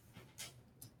 And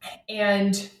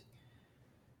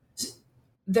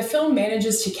the film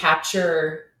manages to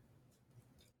capture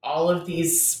all of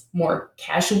these more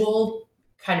casual,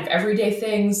 kind of everyday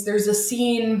things. There's a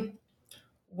scene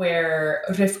where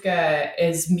Rivka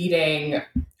is meeting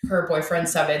her boyfriend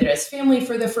Saavedra's family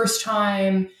for the first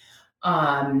time.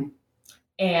 And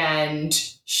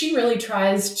she really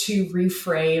tries to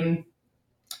reframe.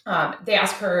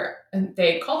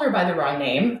 They call her by the wrong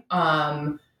name.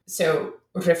 So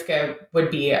Rivka would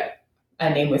be a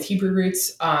name with Hebrew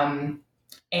roots.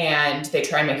 And they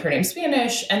try and make her name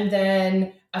Spanish. And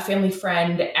then a family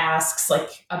friend asks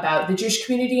like about the Jewish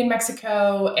community in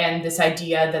Mexico and this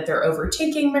idea that they're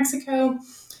overtaking Mexico.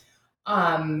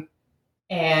 And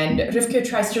Rivka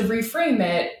tries to reframe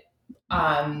it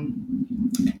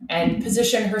and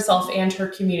position herself and her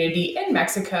community in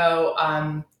Mexico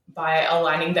by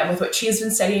aligning them with what she has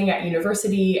been studying at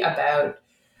university about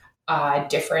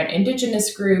different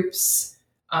indigenous groups,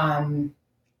 and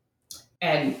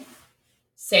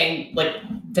saying like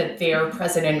that they are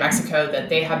present in Mexico, that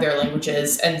they have their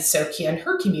languages, and so can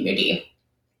her community.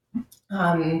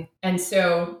 And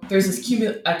so there's this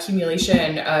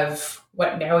accumulation of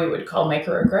what now we would call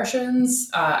microaggressions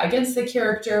against the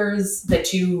characters, the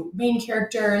two main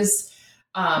characters.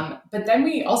 But then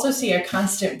we also see a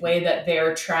constant way that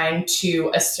they're trying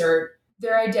to assert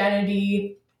their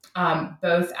identity,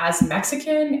 both as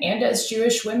Mexican and as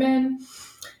Jewish women.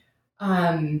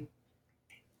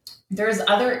 There's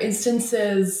other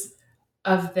instances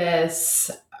of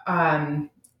this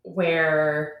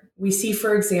where we see,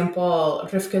 for example,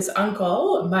 Rivka's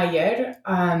uncle, Mayer,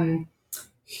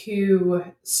 who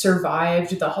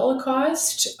survived the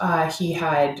Holocaust. He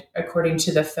had, according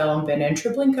to the film, been in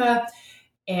Treblinka,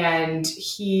 and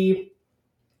he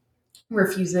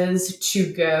refuses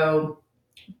to go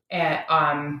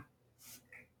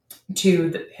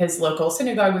to his local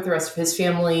synagogue with the rest of his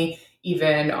family,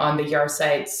 even on the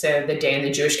Yahrzeit, so the day in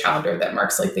the Jewish calendar that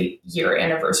marks like the year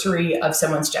anniversary of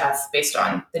someone's death based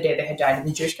on the day they had died in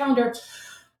the Jewish calendar.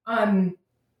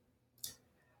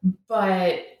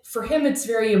 But for him, it's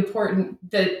very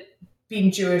important that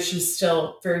being Jewish is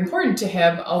still very important to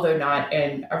him, although not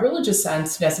in a religious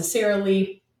sense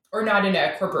necessarily, or not in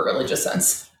a corporate religious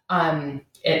sense,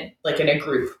 like in a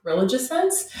group religious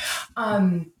sense,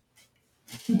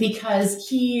 because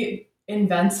he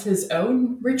invents his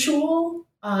own ritual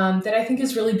that I think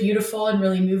is really beautiful and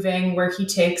really moving, where he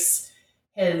takes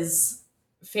his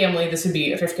family, this would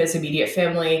be Rivka's immediate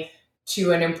family,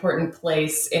 to an important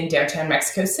place in downtown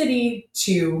Mexico City,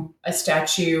 to a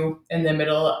statue in the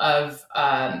middle of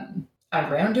a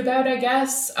roundabout, I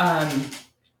guess,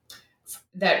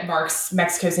 that marks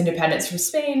Mexico's independence from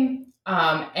Spain,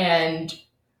 and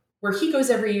where he goes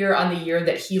every year on the year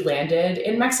that he landed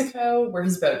in Mexico, where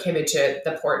his boat came into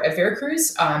the port of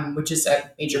Veracruz, which is a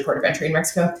major port of entry in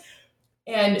Mexico.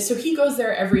 And so he goes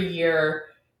there every year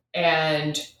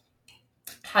and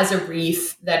has a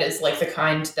wreath that is like the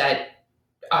kind that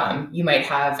you might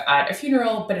have at a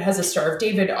funeral, but it has a Star of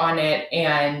David on it.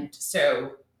 And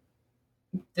so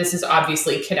this is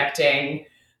obviously connecting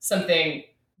something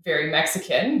very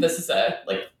Mexican. This is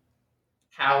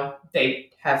how they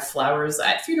have flowers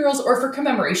at funerals or for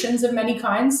commemorations of many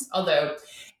kinds,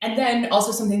 and then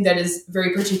also something that is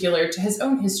very particular to his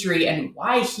own history and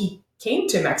why he came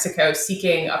to Mexico,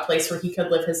 seeking a place where he could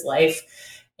live his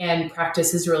life and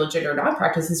practice his religion or not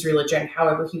practice his religion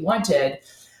however he wanted.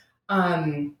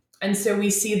 And so we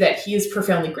see that he is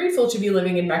profoundly grateful to be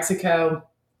living in Mexico,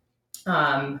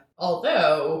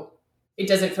 although it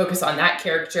doesn't focus on that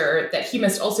character, that he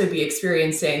must also be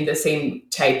experiencing the same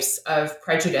types of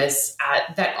prejudice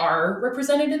that are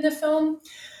represented in the film.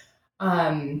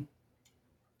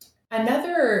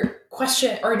 Another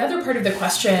question, or another part of the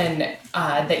question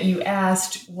that you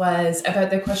asked, was about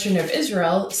the question of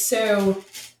Israel. So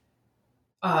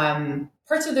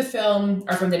parts of the film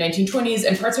are from the 1920s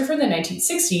and parts are from the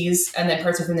 1960s, and then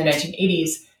parts are from the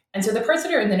 1980s. And so the parts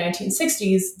that are in the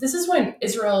 1960s, this is when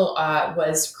Israel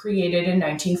was created in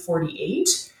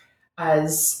 1948 and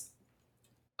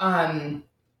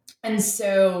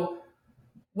so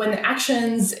when the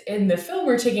actions in the film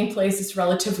were taking place, it's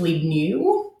relatively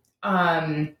new.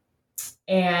 And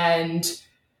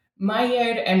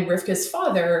Mayer and Rivka's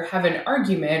father have an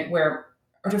argument where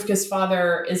Rivka's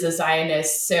father is a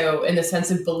Zionist, so in the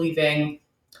sense of believing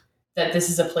that this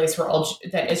is a place where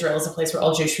that Israel is a place where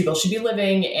all Jewish people should be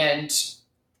living, and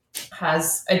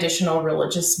has additional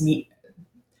religious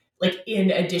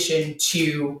in addition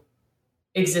to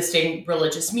existing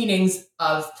religious meanings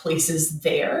of places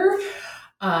there.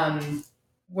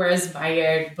 Whereas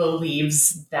Mayer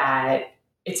believes that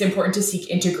it's important to seek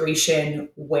integration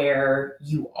where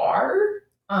you are,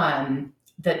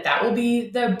 that will be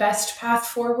the best path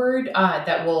forward,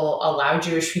 that will allow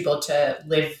Jewish people to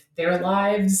live their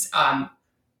lives,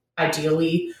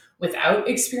 ideally without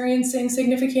experiencing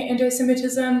significant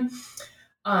anti-Semitism.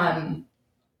 And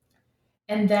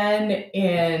then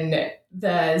in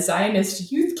the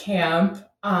Zionist youth camp,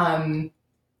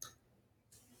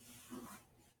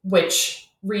 which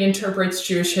reinterprets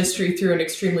Jewish history through an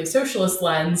extremely socialist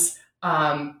lens,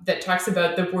 that talks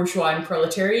about the bourgeois and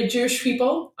proletariat Jewish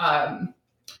people. And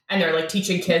they're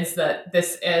teaching kids that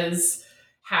this is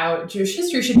how Jewish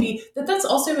history should be, that's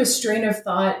also a strain of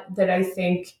thought that I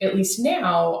think, at least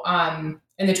now,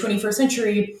 in the 21st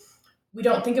century, we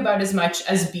don't think about as much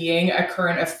as being a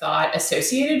current of thought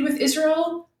associated with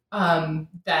Israel,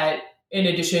 that in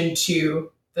addition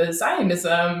to the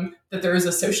Zionism, that there is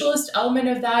a socialist element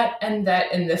of that, and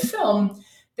that in the film,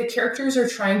 the characters are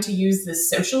trying to use the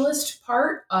socialist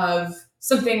part of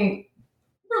something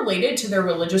related to their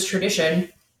religious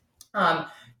tradition,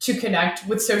 to connect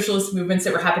with socialist movements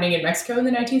that were happening in Mexico in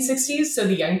the 1960s. So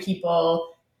the young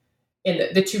people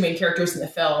in the two main characters in the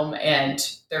film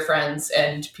and their friends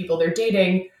and people they're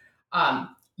dating,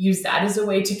 use that as a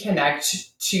way to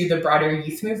connect to the broader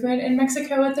youth movement in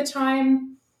Mexico at the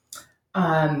time.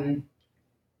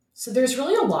 So there's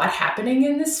really a lot happening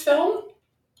in this film.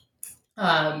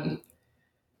 And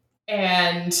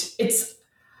it's,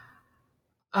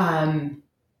 I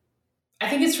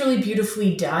think it's really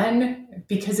beautifully done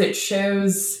because it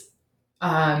shows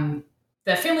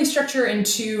the family structure in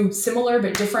two similar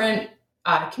but different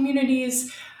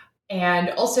communities, and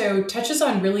also touches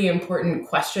on really important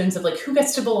questions of like who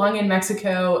gets to belong in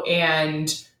Mexico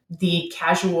and the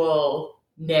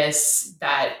casualness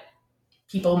that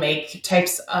people make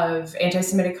types of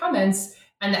anti-Semitic comments,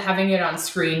 and that having it on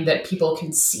screen that people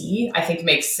can see, I think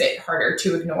makes it harder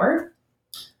to ignore.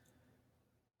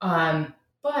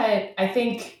 But I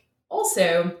think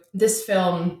also this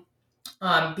film,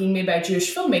 being made by a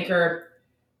Jewish filmmaker,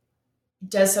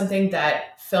 does something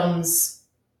that films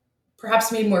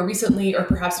perhaps made more recently or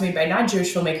perhaps made by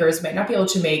non-Jewish filmmakers might not be able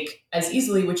to make as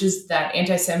easily, which is that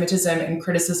anti-Semitism and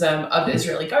criticism of the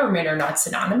Israeli government are not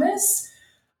synonymous,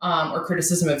 or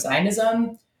criticism of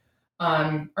Zionism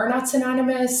are not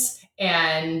synonymous.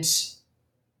 And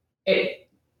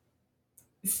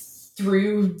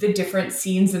through the different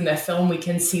scenes in the film, we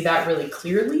can see that really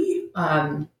clearly.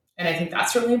 And I think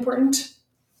that's really important.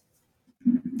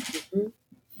 Mm-hmm.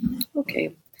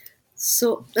 Okay.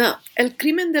 So, El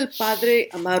Crimen del Padre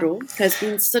Amaro has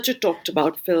been such a talked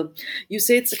about film. You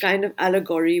say it's a kind of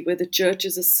allegory where the church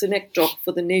is a synecdoche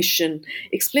for the nation.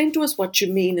 Explain to us what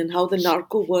you mean and how the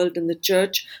narco world and the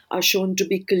church are shown to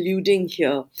be colluding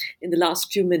here in the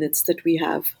last few minutes that we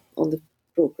have on the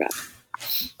program.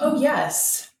 Oh,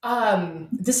 yes.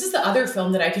 This is the other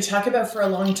film that I could talk about for a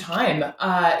long time.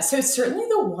 So it's certainly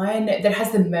the one that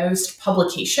has the most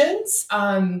publications.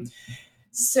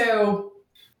 So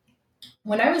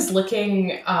when I was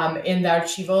looking in the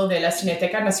Archivo de la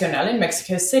Cineteca Nacional in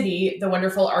Mexico City, the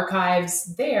wonderful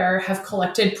archives there have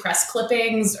collected press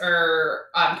clippings or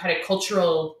kind of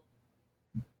cultural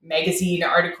magazine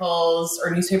articles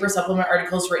or newspaper supplement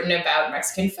articles written about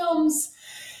Mexican films.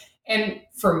 And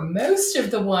for most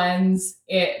of the ones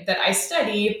that I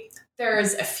study,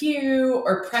 there's a few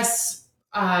or press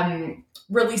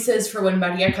releases for when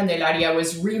Maria Candelaria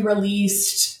was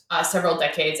re-released several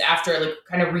decades after, like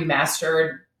kind of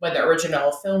remastered when the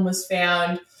original film was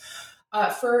found.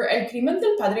 For El Crimen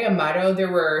del Padre Amaro,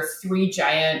 there were 3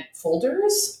 giant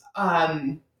folders.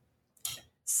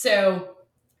 So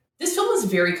this film was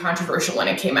very controversial when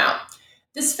it came out.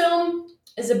 This film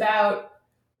is about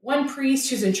one priest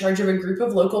who's in charge of a group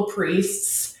of local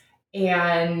priests,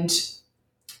 and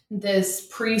this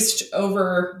priest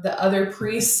over the other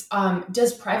priests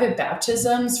does private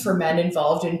baptisms for men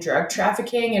involved in drug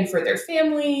trafficking and for their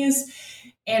families.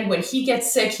 And when he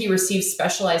gets sick, he receives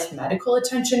specialized medical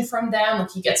attention from them.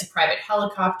 Like he gets a private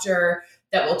helicopter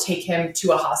that will take him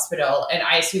to a hospital. And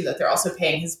I assume that they're also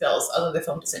paying his bills, although the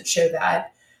film doesn't show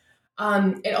that.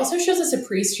 It also shows us a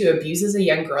priest who abuses a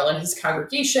young girl in his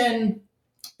congregation,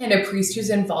 and a priest who's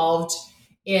involved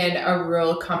in a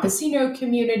rural campesino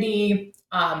community,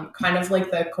 kind of like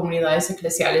the comunidades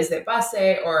eclesiales de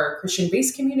base or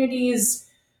Christian-based communities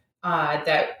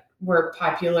that were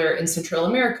popular in Central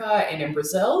America and in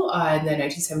Brazil in the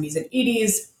 1970s and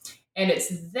 80s. And it's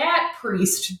that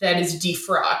priest that is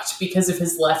defrocked because of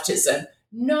his leftism,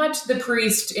 not the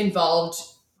priest involved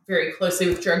very closely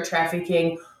with drug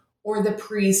trafficking or the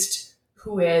priest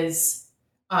who is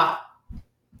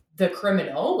the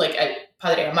criminal, like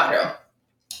Padre Amaro.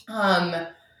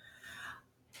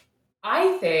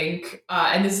 I think,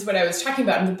 and this is what I was talking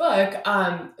about in the book,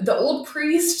 the old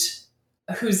priest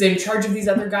who's in charge of these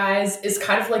other guys is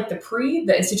kind of like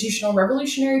the Institutional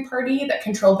Revolutionary Party that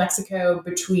controlled Mexico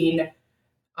between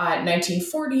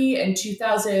 1940 and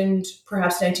 2000,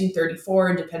 perhaps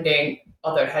 1934, depending,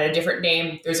 although it had a different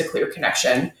name, there's a clear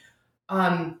connection.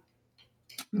 But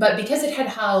because it had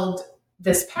held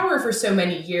this power for so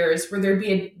many years, where there'd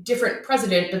be a different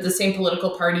president, but the same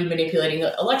political party manipulating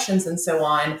elections and so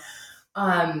on,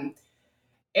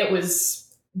 it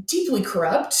was deeply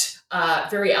corrupt,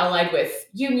 very allied with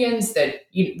unions that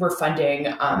were funding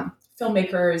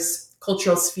filmmakers,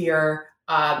 cultural sphere,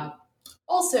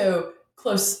 also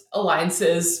close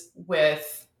alliances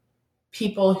with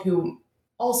people who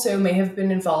also may have been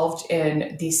involved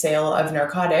in the sale of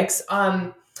narcotics.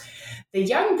 The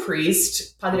young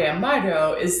priest, Padre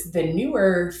Amaro, is the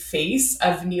newer face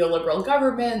of neoliberal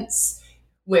governments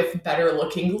with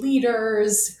better-looking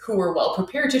leaders who were well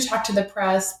prepared to talk to the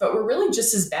press, but were really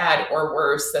just as bad or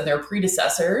worse than their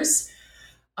predecessors.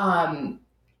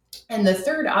 And the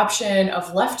third option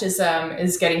of leftism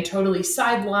is getting totally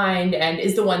sidelined and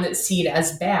is the one that's seen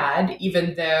as bad,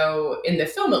 even though in the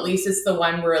film, at least, it's the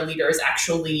one where a leader is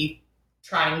actually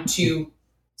trying to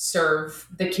serve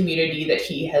the community that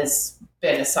he has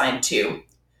been assigned to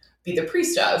be the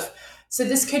priest of. So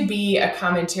this could be a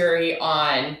commentary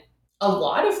on a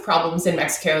lot of problems in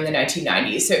Mexico in the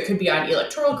 1990s. So it could be on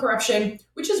electoral corruption,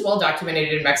 which is well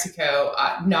documented in Mexico,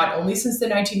 not only since the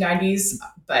 1990s,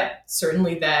 but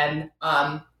certainly then.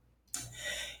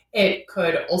 It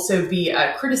could also be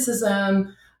a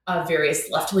criticism of various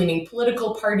left-leaning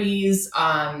political parties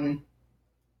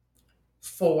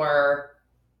for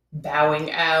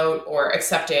bowing out or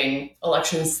accepting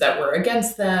elections that were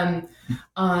against them.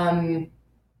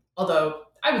 Although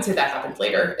I would say that happened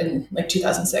later in like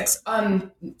 2006.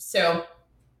 So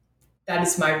that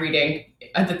is my reading,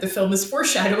 that the film is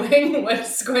foreshadowing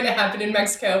what's going to happen in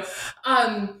Mexico.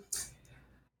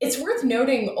 It's worth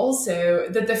noting also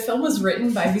that the film was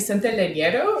written by Vicente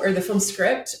Leñero, or the film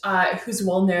script, who's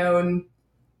well known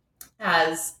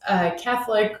as a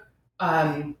Catholic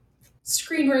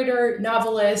screenwriter,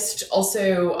 novelist.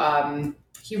 Also,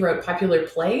 he wrote popular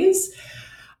plays,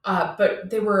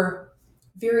 but they were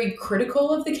very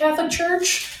critical of the Catholic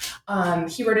Church.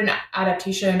 He wrote an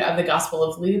adaptation of the Gospel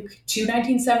of Luke to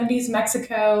 1970s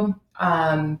Mexico.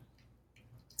 And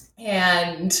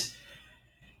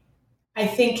I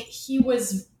think he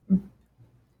was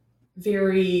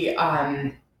very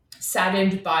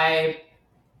saddened by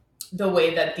the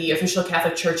way that the official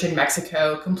Catholic Church in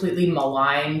Mexico completely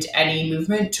maligned any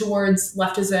movement towards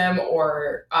leftism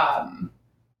or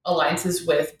alliances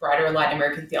with broader Latin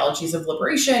American theologies of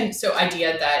liberation. So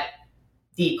idea that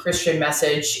the Christian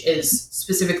message is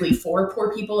specifically for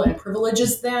poor people and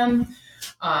privileges them,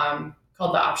 called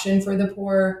the Option for the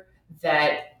Poor,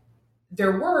 that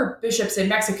there were bishops in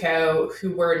Mexico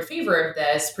who were in favor of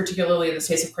this, particularly in the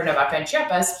states of Cuernavaca and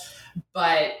Chiapas,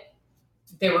 but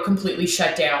they were completely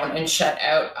shut down and shut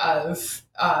out of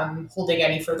holding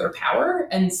any further power.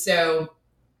 And so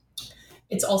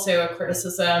it's also a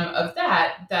criticism of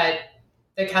that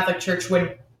the Catholic Church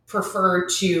would prefer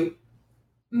to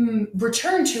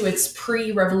return to its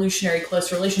pre-revolutionary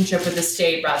close relationship with the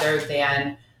state rather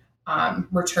than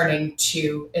returning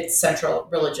to its central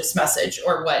religious message,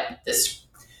 or what this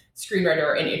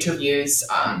screenwriter in interviews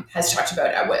has talked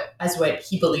about as what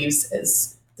he believes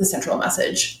is the central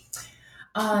message.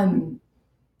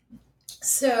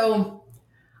 So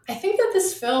I think that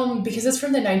this film, because it's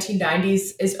from the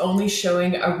 1990s, is only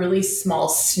showing a really small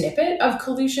snippet of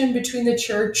collusion between the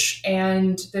church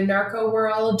and the narco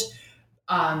world.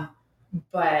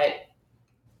 But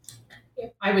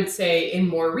I would say in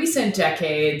more recent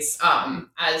decades,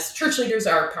 as church leaders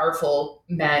are powerful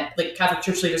men, like Catholic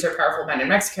church leaders are powerful men in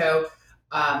Mexico,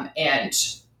 and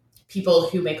people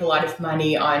who make a lot of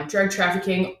money on drug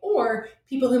trafficking, or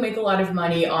people who make a lot of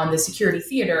money on the security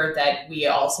theater that we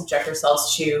all subject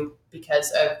ourselves to because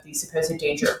of the supposed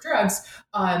danger of drugs,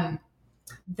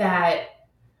 that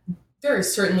there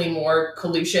is certainly more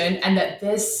collusion, and that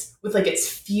this, with like its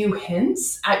few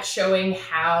hints at showing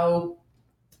how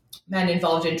men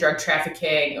involved in drug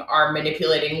trafficking are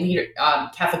manipulating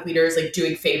Catholic leaders, like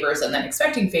doing favors and then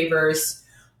expecting favors,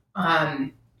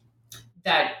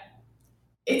 that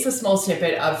it's a small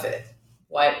snippet of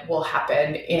what will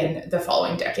happen in the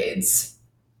following decades.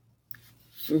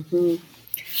 Mm-hmm.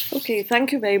 Okay,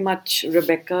 thank you very much,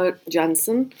 Rebecca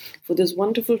Janzen, for this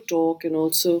wonderful talk and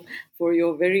also for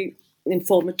your very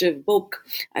informative book.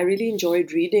 I really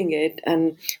enjoyed reading it.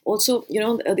 And also,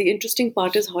 the interesting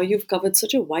part is how you've covered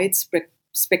such a wide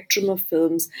spectrum of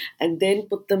films and then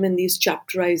put them in these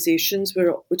chapterizations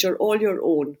which are all your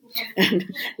own.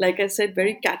 And like I said,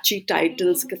 very catchy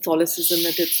titles, Catholicism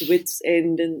at its wit's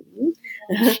end. And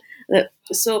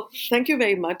so thank you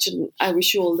very much. And I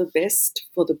wish you all the best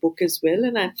for the book as well.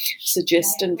 And I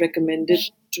suggest and recommend it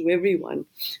to everyone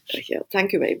here.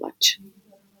 Thank you very much.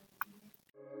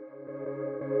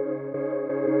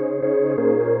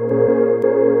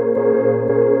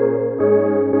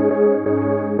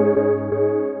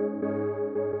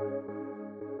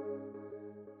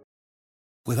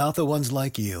 Without the ones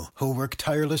like you, who work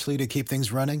tirelessly to keep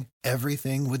things running,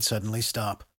 everything would suddenly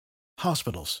stop.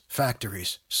 Hospitals,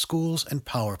 factories, schools, and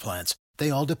power plants, they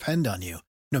all depend on you.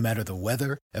 No matter the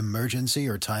weather, emergency,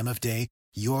 or time of day,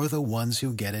 you're the ones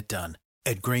who get it done.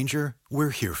 At Grainger,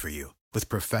 we're here for you with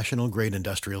professional-grade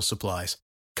industrial supplies.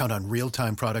 Count on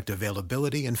real-time product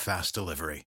availability and fast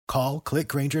delivery. Call, click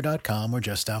Grainger.com, or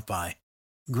just stop by.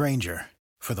 Grainger,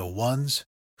 for the ones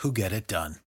who get it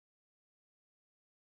done.